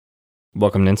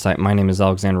Welcome to Insight. My name is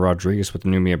Alexander Rodriguez with the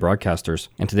New Media Broadcasters,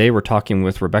 and today we're talking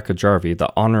with Rebekah Jarvey,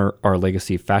 the Honor Our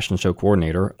Legacy Fashion Show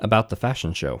Coordinator, about the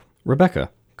fashion show.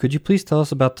 Rebekah, could you please tell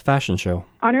us about the fashion show?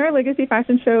 Honor Our Legacy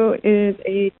Fashion Show is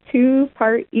a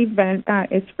two-part event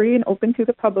that is free and open to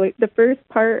the public. The first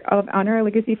part of Honor Our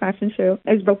Legacy Fashion Show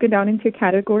is broken down into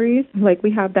categories. Like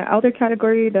we have the elder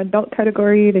category, the adult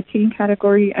category, the teen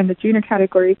category, and the junior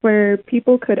category, where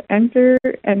people could enter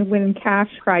and win cash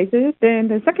prizes. Then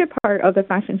the second part of the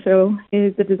fashion show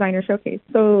is the designer showcase.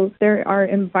 So there are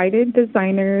invited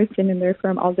designers, and they're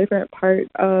from all different parts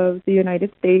of the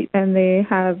United States, and they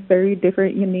have very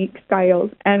different, unique styles.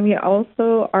 And we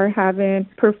also are having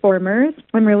performers.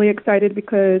 I'm really excited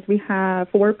because we have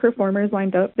 4 performers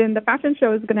lined up. Then the fashion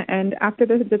show is going to end after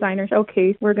the designer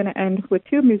showcase. We're going to end with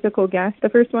 2 musical guests. The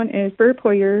first one is Burr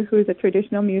Poyer, who is a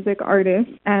traditional music artist,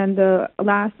 and the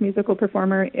last musical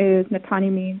performer is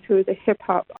Natani Means, who is a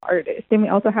hip-hop artist. Then we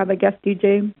also have a guest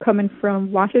DJ coming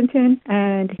from Washington,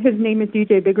 and his name is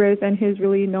DJ Big Riz, and he's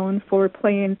really known for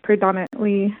playing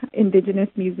predominantly indigenous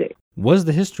music. What is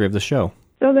the history of the show?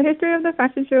 So the history of the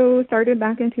fashion show started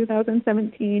back in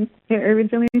 2017. It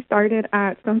originally started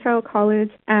at Stonechild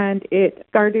College, and it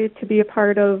started to be a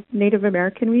part of Native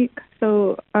American Week.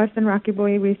 So us in Rocky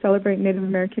Boy, we celebrate Native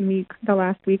American Week the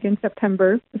last week in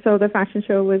September. So the fashion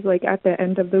show was like at the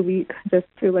end of the week, just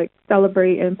to like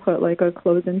celebrate and put like a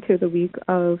close into the week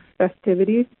of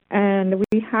festivities. And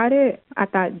we had it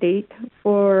at that date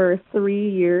for 3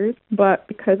 years, but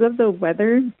because of the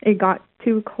weather, it got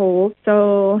too cold.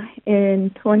 So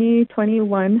in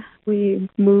 2021, we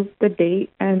moved the date,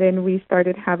 and then we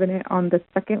started having it on the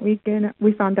second weekend.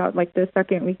 We found out like the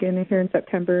second weekend here in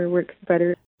September works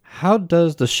better. How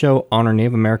does the show honor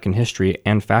Native American history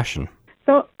and fashion?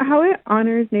 So how it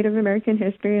honors Native American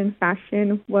history and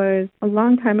fashion was a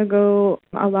long time ago.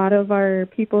 A lot of our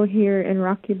people here in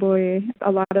Rocky Boy,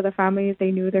 a lot of the families,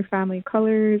 they knew their family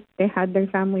colors, they had their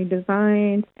family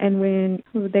designs, and when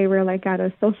they were like at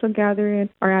a social gathering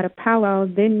or at a powwow,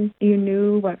 then you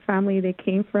knew what family they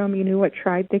came from, you knew what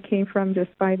tribe they came from just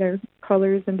by their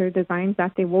colors and their designs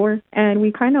that they wore. And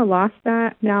we kind of lost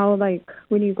that. Now, like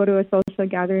when you go to a social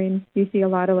gathering, you see a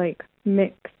lot of like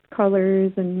mixed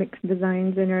colors and mixed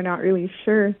designs, and you're not really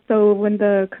sure. So when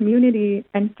the community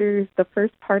enters the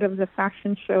first part of the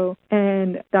fashion show,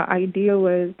 and the idea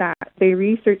was that they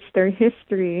research their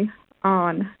history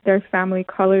on their family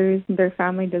colors, their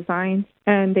family designs,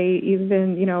 and they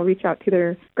even, reach out to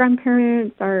their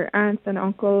grandparents or aunts and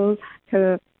uncles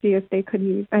to see if they could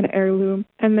use an heirloom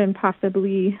and then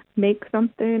possibly make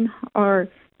something or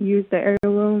use the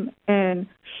heirloom and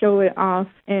show it off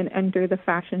and enter the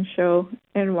fashion show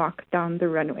and walk down the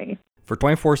runway. For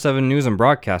 24/7 news and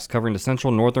broadcasts covering the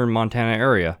central northern Montana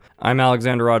area, I'm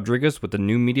Alexander Rodriguez with the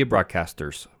New Media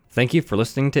Broadcasters. Thank you for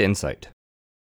listening to Insight.